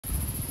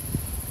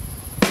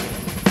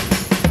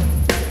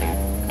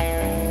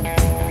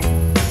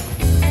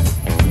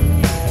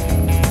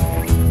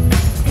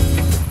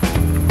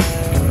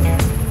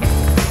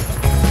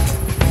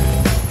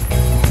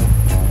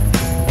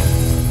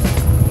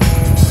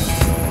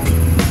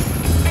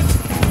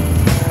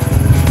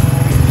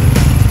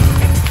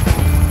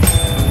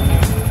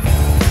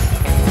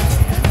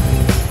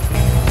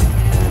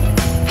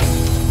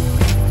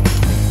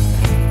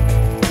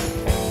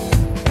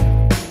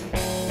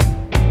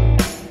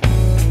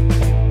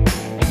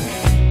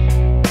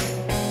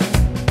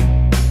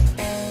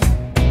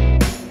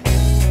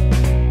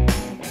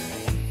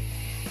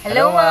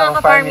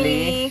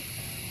Farmily!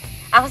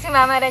 Ako si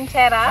Mama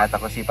Ranchera. At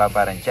ako si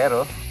Papa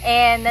Ranchero.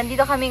 And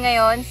nandito kami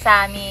ngayon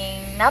sa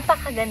aming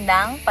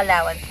napakagandang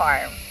Palawan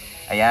Farm.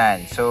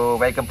 Ayan,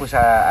 so welcome po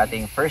sa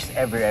ating first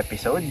ever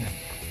episode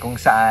kung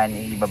saan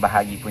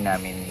ibabahagi po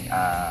namin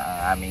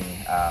ang aming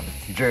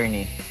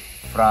journey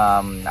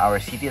from our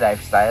city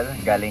lifestyle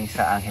galing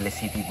sa Angeles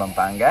City,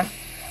 Pampanga,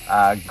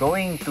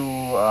 going to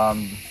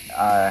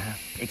a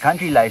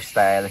country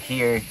lifestyle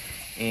here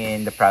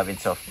in the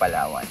province of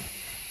Palawan.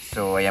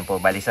 So ayan po,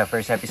 bali sa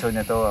first episode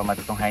na to,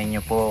 matutunghayan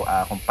nyo po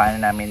kung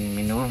paano namin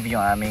minove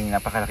yung aming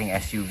napakalaking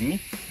SUV,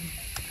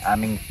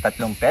 aming 3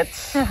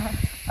 pets,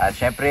 at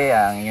syempre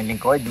ang inyong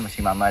lingkod,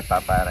 si Mama at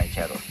Papa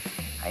Ranchero.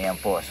 Ayan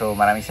po, so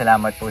maraming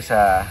salamat po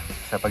sa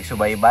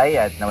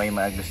pagsubaybay at naway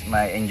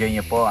ma-enjoy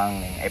nyo po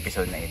ang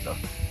episode na ito.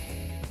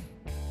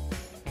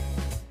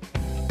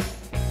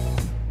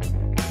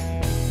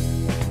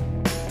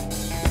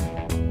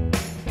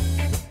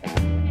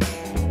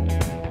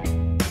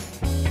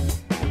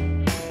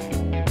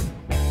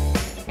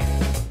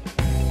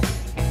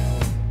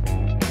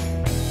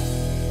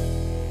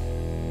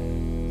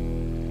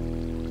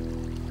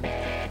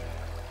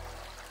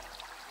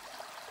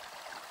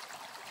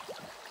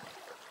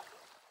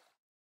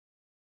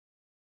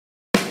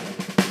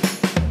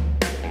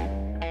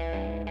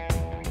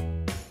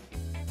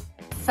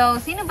 So,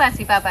 sino ba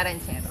si Papa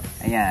Ranchero?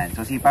 Ayan,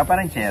 so si Papa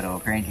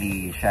Ranchero,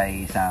 currently siya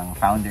ay isang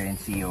founder and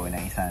CEO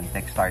ng isang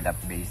tech startup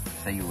based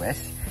sa US.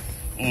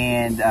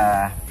 And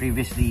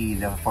previously,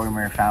 the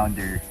former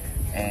founder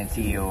and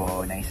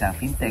CEO ng isang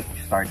fintech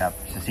startup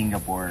sa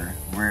Singapore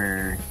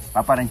where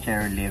Papa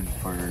Ranchero lived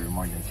for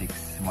more than 6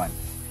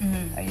 months.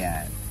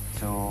 Ayan,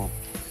 so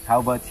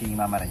how about si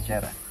Mama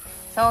Ranchera?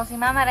 So,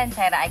 si Mama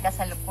Ranchera ay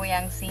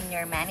kasalukuyang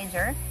senior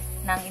manager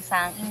ng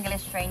isang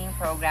English training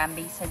program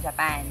based sa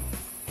Japan.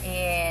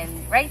 And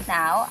right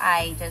now,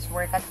 I just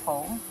work at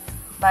home.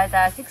 But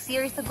 6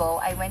 years ago,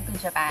 I went to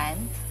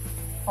Japan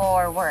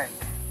for work.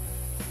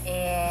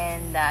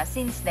 And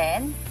since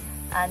then,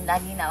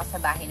 lagi na ako sa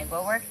bahay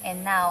nagwo-work.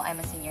 And now,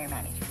 I'm a senior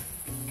manager.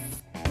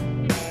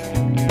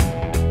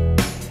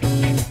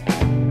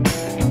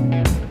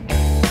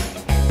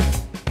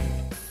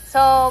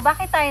 So,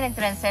 bakit tayo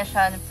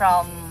nag-transition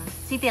from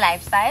city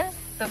lifestyle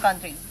to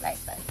country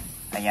lifestyle?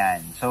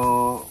 Ayan.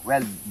 So,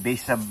 well,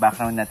 based sa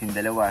background natin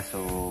dalawa,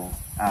 so,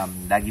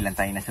 lagi lang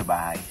tayo nasa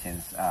bahay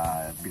since,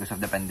 because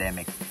of the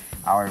pandemic,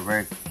 our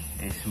work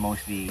is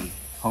mostly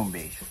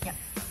home-based. Yeah.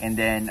 And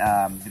then,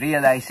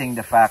 realizing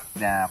the fact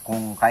na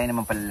kung kaya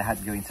naman pala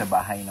lahat gawin sa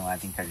bahay ng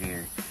ating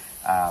career,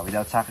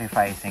 without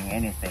sacrificing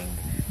anything,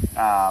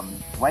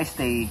 why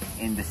stay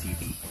in the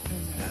city?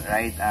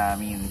 Right? I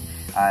mean,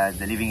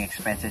 the living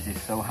expenses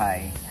is so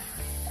high.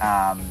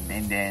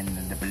 And then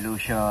the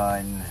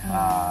pollution,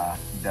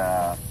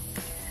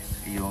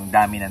 yung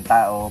dami ng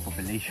tao,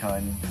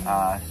 population.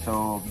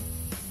 So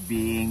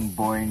being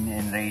born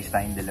and raised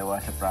tayong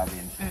dalawa sa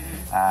province,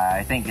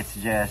 I think it's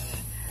just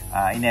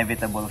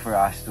inevitable for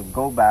us to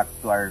go back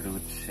to our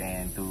roots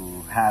and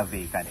to have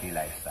a country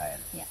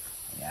lifestyle. Yeah.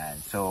 Yan.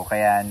 So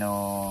kaya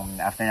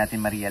nung after natin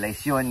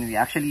ma-realize yun, we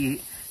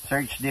actually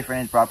search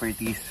different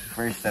properties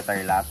first at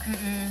Tarlac,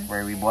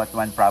 where we bought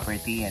one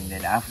property, and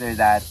then after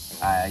that,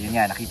 yun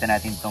nga, nakita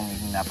natin tong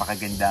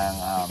napakagandang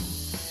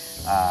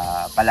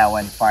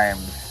Palawan farm,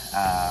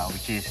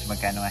 which is,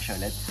 magkano nga siya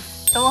ulit?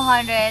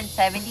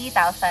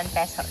 270,000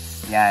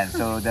 pesos. Yan,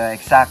 so the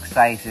exact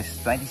size is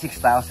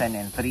 26,003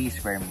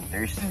 square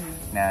meters,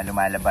 na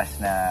lumalabas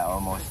na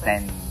almost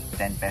 10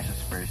 pesos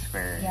per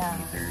square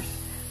meters.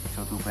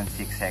 So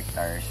 2.6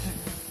 hectares.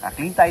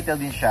 Clean title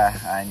din siya,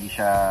 hindi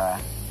siya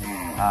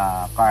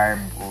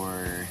carb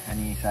or ano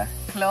yung isa?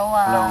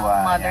 CLOA,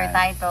 mother ayan.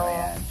 title.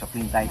 Ayan. So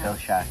clean title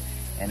siya,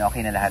 and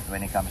okay na lahat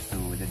when it comes to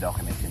the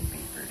documents and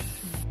papers.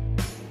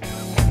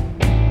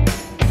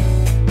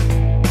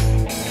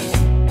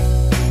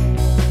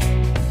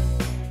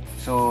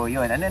 So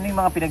yun, ano yung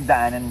mga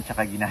pinagdaanan at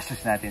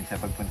ginastos natin sa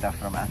pagpunta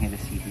from Angeles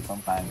City,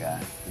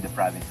 Pampanga to the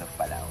province of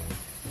Palawan?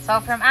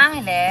 So from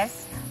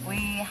Angeles,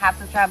 we have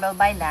to travel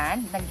by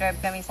land. Nag-drive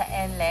kami sa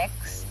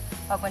NLEX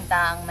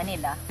papuntang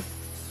Manila.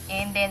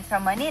 And then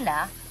from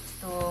Manila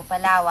to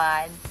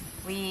Palawan,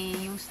 we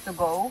used to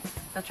go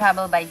to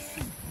travel by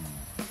sea.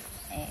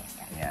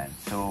 Ayan.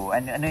 So,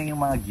 ano yung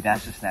mga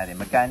ginastos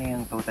natin? Magkano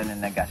yung total na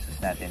nagastos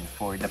natin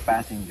for the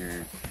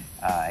passenger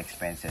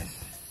expenses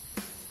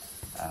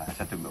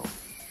sa to-go?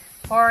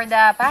 For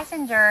the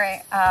passenger,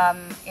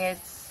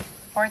 it's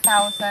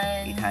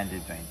 4,820.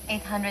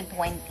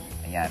 820.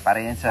 Ayan. Para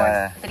yan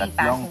sa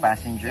tatlong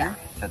passenger,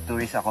 sa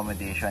tourist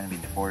accommodation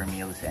with 4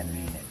 meals and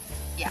linens.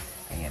 Yeah.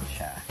 Ayan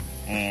siya.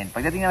 And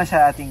pagdating naman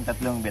sa ating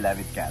tatlong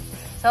beloved cats.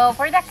 So,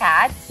 for the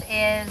cats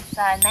is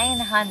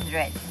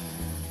 900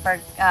 per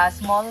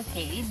small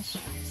cage.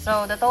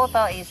 So, the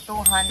total is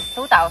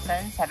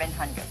 2,700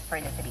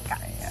 for the 3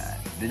 cats. Ayan.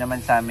 Doon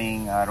naman sa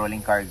aming rolling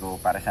cargo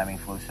para sa aming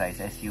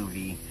full-size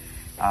SUV,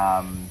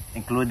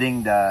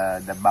 including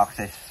the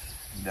boxes,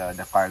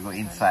 the cargo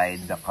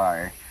inside the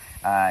car,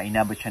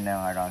 inabot siya ng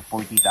around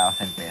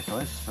 40,000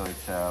 pesos. So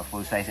it's a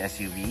full-size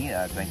SUV,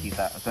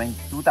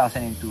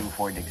 2002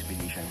 Ford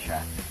Expedition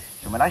siya.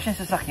 So malaki siyang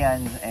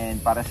sasakyan,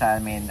 and para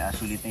sa amin,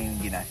 sulit na yung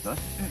ginastos.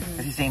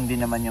 Kasi same din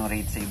naman yung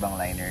rate sa ibang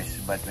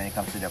liners, but when it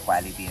comes to the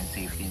quality and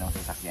safety ng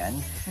sasakyan,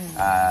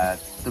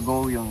 to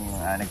go yung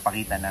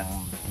nagpakita ng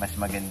mas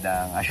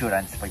magandang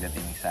assurance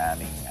pagdating sa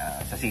aming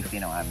sa safety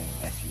ng aming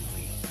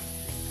SUV.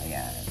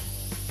 Ayan.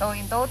 So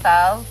in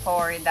total,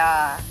 for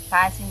the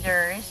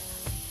passengers,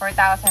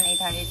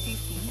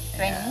 4,850,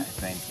 20. Ayan,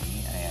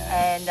 20. Ayan.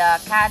 And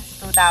cats,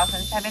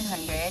 2,700.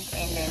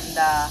 And then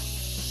the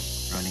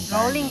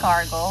rolling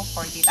cargo,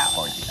 40,000.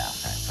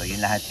 40,000. So, yun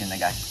lahat yung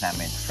nagastos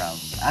namin from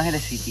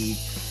Angeles City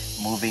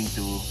moving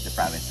to the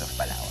province of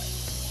Palawan.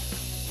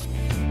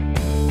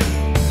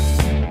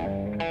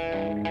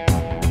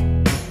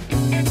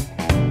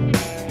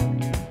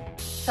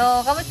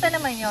 So, kamusta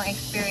naman yung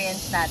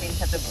experience natin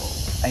sa Tugo?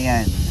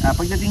 Ayan.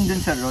 Pagdating dun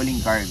sa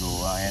rolling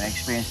cargo,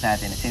 na-experience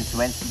natin, since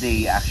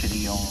Wednesday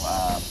actually yung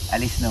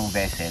alis ng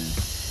vessel,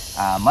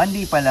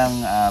 Monday pa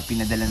lang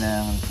pinadala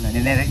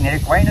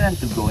nirequire na ng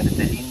to-go na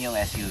dalhin yung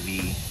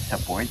SUV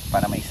sa port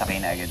para maisakay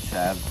na agad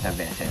sa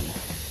vessel.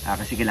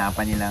 Kasi kailangan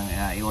pa nilang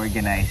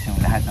i-organize yung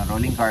lahat ng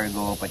rolling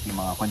cargo, pati yung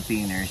mga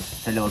containers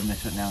sa loob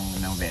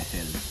ng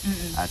vessel.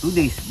 2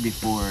 days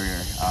before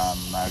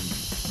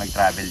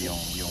mag-travel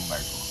yung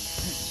barko.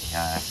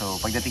 So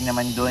pagdating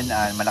naman doon,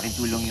 malaking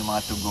tulong yung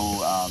mga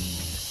to-go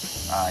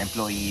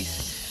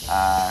employees.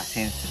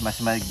 Since mas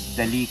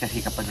madali kasi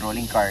kapag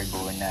rolling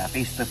cargo na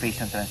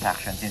face-to-face yung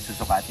transaction, since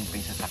susukatin pa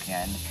yung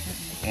sasakyan,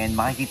 and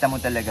makikita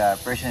mo talaga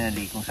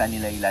personally kung saan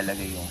nila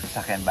ilalagay yung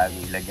sasakyan bago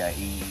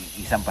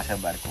isampa sa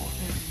barko.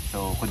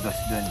 So kudos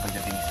dun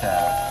pagdating sa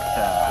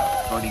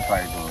rolling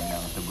cargo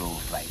ng to-go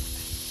flight.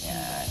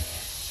 Yan.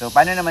 So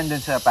paano naman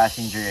dun sa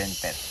passenger and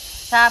pet?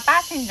 Sa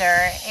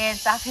passenger,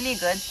 it's actually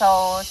good.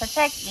 So sa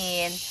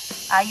check-in,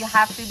 you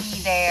have to be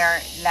there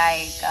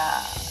like,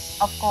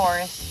 of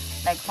course,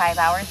 like 5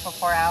 hours or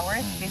 4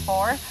 hours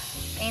before.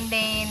 And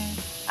then,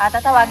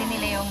 tatawagin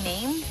nila yung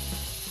name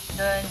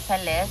dun sa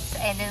list.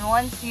 And then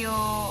once you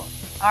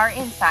are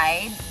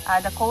inside,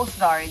 the Coast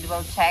Guard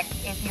will check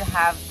if you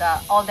have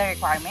all the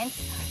requirements.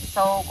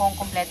 So, kung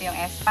kompleto yung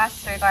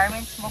SPAS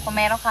requirements mo, kung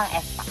meron kang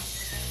SPAS.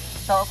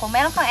 So, kung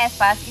meron kang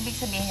SPAS, ibig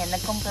sabihin,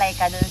 nag-comply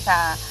ka dun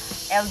sa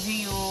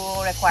LGU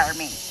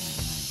requirements.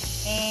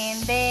 And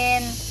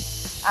then,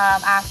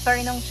 after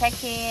nung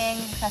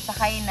checking,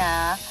 sasakay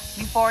na,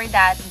 before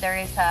that, there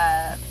is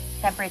a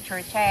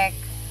temperature check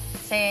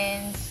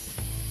since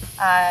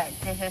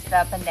this is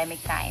the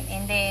pandemic time.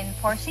 And then,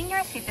 for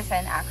senior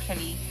citizen,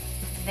 actually,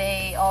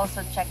 they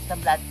also check the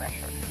blood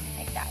pressure,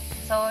 like that.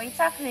 So,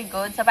 it's actually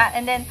good.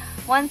 And then,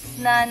 once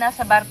na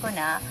nasa barko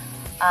na,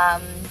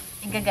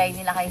 i-guide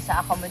nila kayo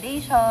sa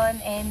accommodation.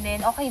 And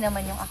then, okay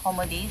naman yung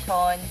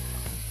accommodation.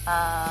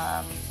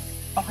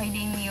 Okay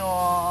din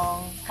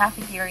yung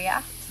cafeteria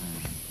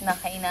na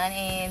kainan.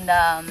 And,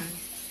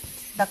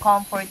 the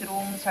comfort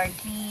rooms are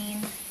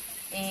clean,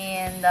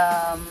 and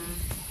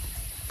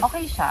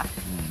okay siya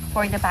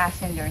for the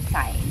passenger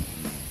side.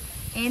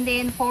 And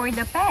then for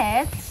the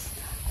pets,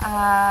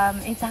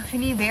 it's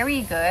actually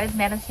very good.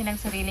 Meron silang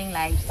sariling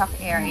livestock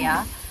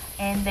area,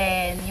 and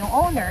then yung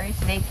owners,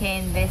 they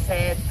can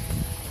visit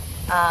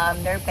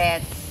their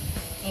pets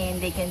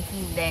and they can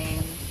feed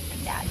them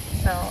like that.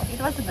 So it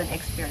was a good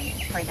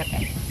experience for the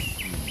pets.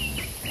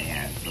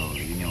 Ayan, so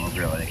yun yung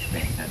overall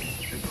experience natin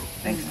sa to-go.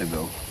 Thanks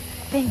to-go.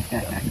 Thank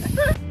you.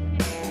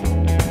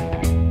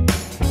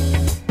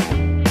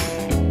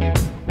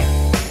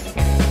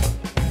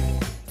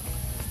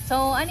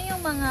 So, ano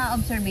yung mga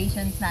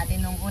observations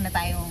natin nung una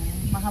tayong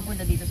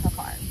makapunta dito sa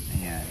farm?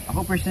 Ayan.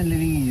 Ako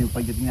personally, yung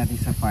pagdating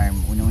natin sa farm,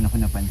 una-una ko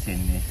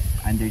napansin is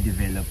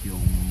underdeveloped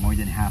yung more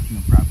than half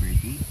ng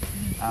property.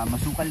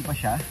 Masukal pa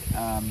siya.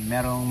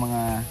 Merong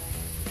mga,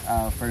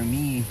 for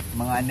me,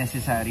 mga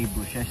unnecessary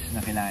bushes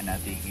na kailangan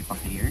natin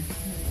ipa-clear.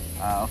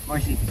 Of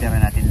course, ititira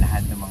natin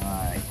lahat ng mga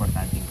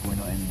importanteng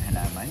puno and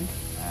halaman.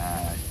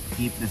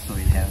 Keep the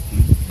soil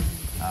healthy.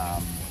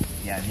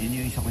 Yan,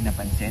 yun yung isa ko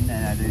napansin.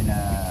 Another na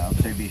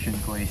observation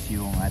ko is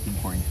yung ating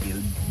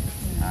cornfield,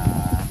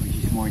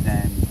 which is more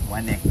than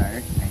 1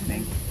 hectare, I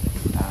think.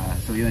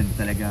 So yun,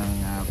 talagang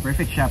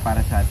perfect siya para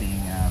sa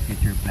ating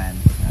future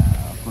plans.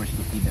 Of course,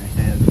 to feed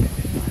ourselves and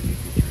then yung ating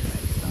future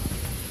livestock.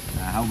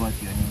 How about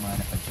you? Ano yung mga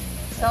napansin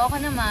mo? So ako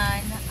naman,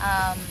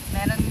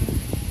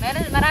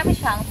 marami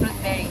siyang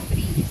fruit-bearing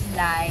trees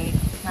like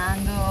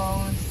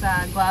mangoes,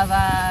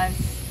 guavas,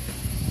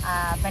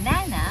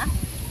 banana,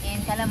 and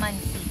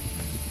calamansi.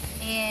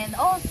 And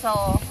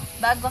also,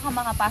 bago ka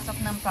makapasok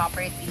ng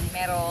property,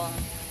 merong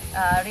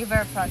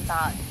river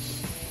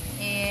frontage.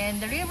 And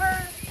the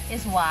river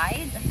is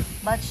wide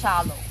but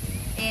shallow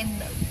and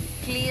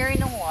clear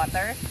ng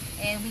water.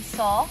 And we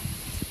saw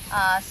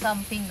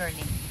some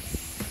fingerlings.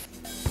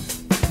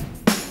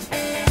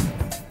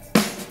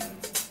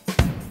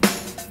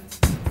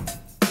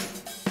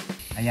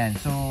 Ayan,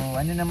 so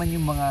ano naman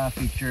yung mga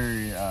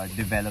future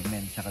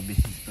development at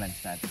business plans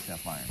natin sa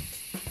farm?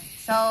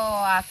 So So,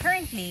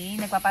 currently,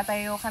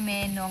 nagpapatayo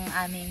kami nung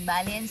aming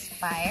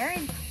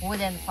Bali-inspired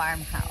wooden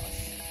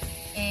farmhouse.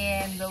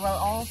 And we will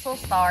also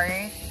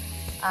start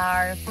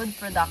our food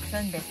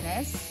production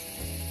business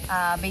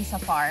based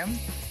sa farm,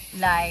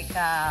 like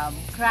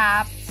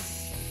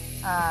crops,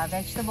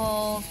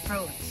 vegetables,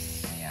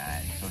 fruits.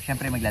 Ayan. So,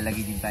 syempre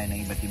maglalagay din tayo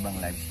ng iba't ibang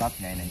livestock,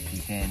 gaya ng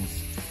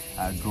chickens,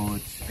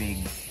 goats,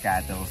 pigs,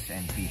 cattle,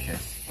 and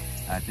fishes,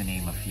 to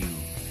name a few.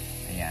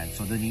 Ayan.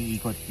 So, doon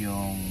iikot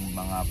yung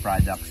mga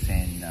products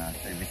and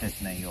services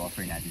na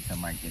i-offer natin sa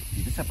market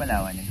dito sa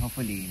Palawan and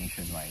hopefully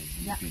nationwide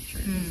in the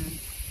future.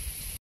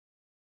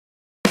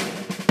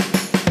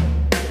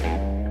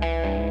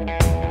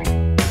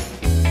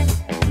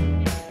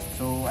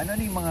 So, ano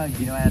yung mga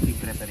ginawa nating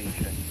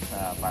preparations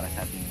para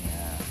sa ating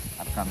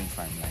upcoming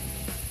farmland?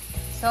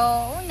 So,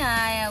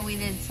 una,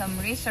 we did some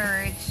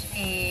research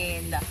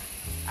and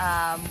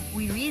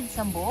we read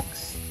some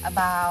books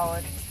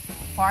about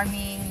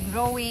farming,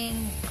 growing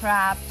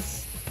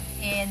crops,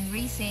 and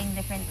raising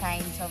different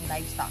kinds of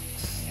livestock.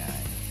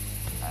 Ayan.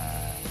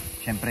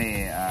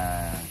 Siyempre,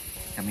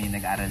 kami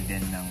nag-aral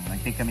din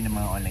nag-take kami ng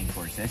mga online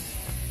courses,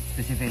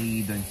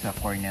 specifically doon sa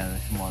Cornell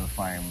Small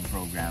Farm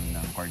Program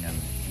ng Cornell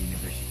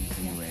University sa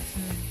US,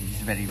 which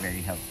is very,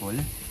 very helpful.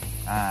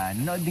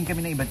 Nanood din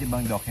kami ng iba't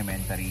ibang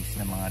documentaries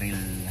ng mga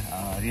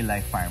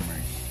real-life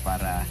farmers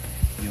para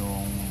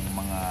yung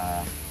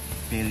mga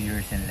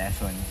failures and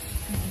lessons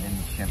and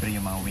syempre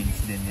yung mga wins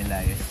din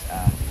nila is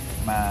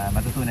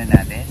matutunan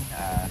natin.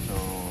 So,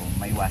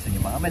 maiwasan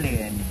yung mga mali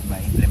and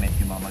ma-implement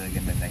yung mga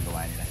magagandang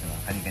nagawa nila sa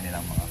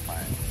kanilang mga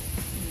farms.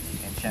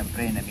 And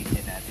syempre, na-meet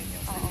din natin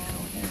yung previous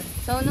owner.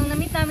 So, nung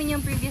na-meet namin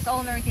yung previous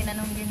owner,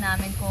 tinanong din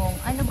namin kung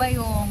ano ba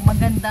yung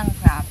magandang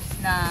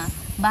crops na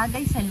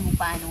bagay sa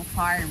lupa ng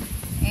farm.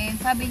 And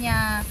sabi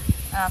niya,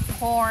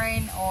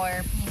 corn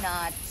or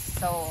peanuts.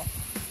 So,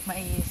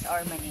 mais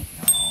or mani.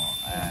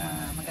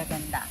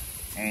 Magaganda.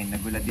 And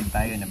nagulat din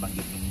tayo,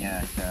 nabanggit din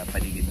niya sa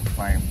paligid ng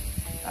farm.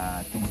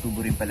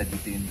 Tumutubo rin pala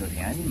dito yung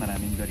durian.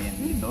 Maraming durian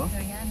dito.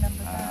 Durian,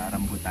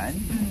 rambutan,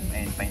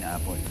 and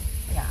pineapple.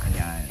 Yeah.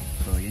 Ayan.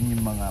 So, yun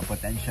yung mga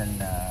potential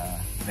na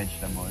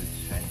vegetables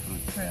and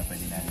fruits na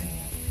pwede natin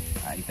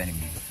itanim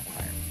dito sa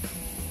farm.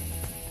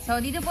 So,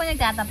 dito po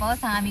nagtatapos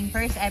ang aming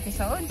first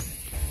episode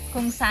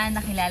kung saan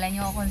nakilala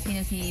nyo kung sino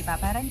si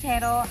Papa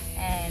Ranchero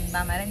and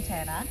Mama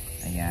Ranchera.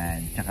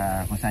 Ayan.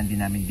 Tsaka kung saan din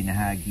namin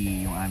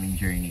binahagi yung aming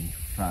journey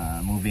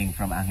moving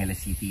from Angeles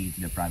City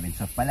to the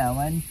province of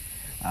Palawan.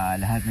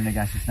 Lahat na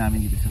nagastos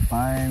namin dito sa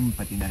farm,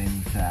 pati na rin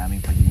sa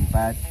aming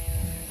paglilipat,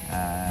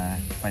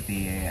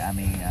 pati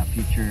aming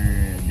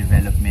future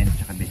development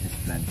tsaka business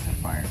plans sa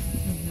farm.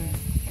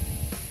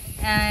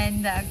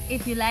 And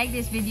if you like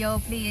this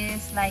video,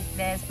 please like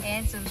this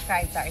and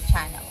subscribe to our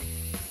channel.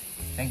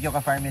 Thank you,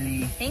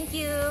 Farmily. Thank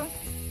you.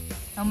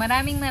 So,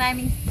 maraming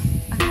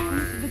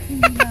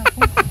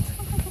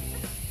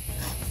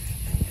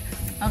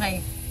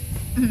okay.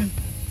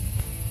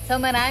 So,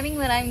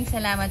 maraming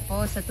salamat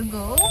po sa To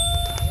Go.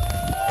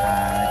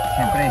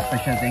 Siyempre,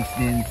 special thanks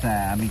din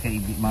sa aming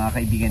mga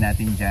kaibigan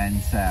natin dyan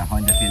sa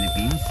Honda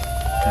Philippines,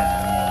 sa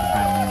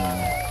brand new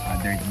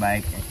dirt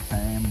bike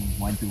XM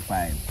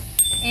 125.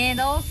 And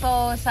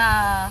also sa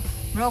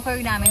broker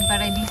namin,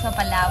 Paradiso,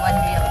 Palawan,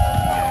 Realty.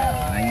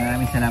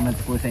 Maraming salamat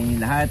po sa inyo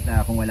lahat.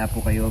 Kung wala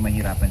po kayo,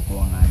 mahirapan po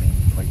ang aming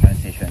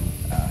pag-transition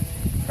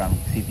from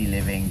city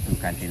living to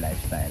country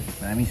lifestyle.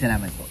 Maraming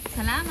salamat po.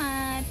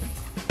 Salamat!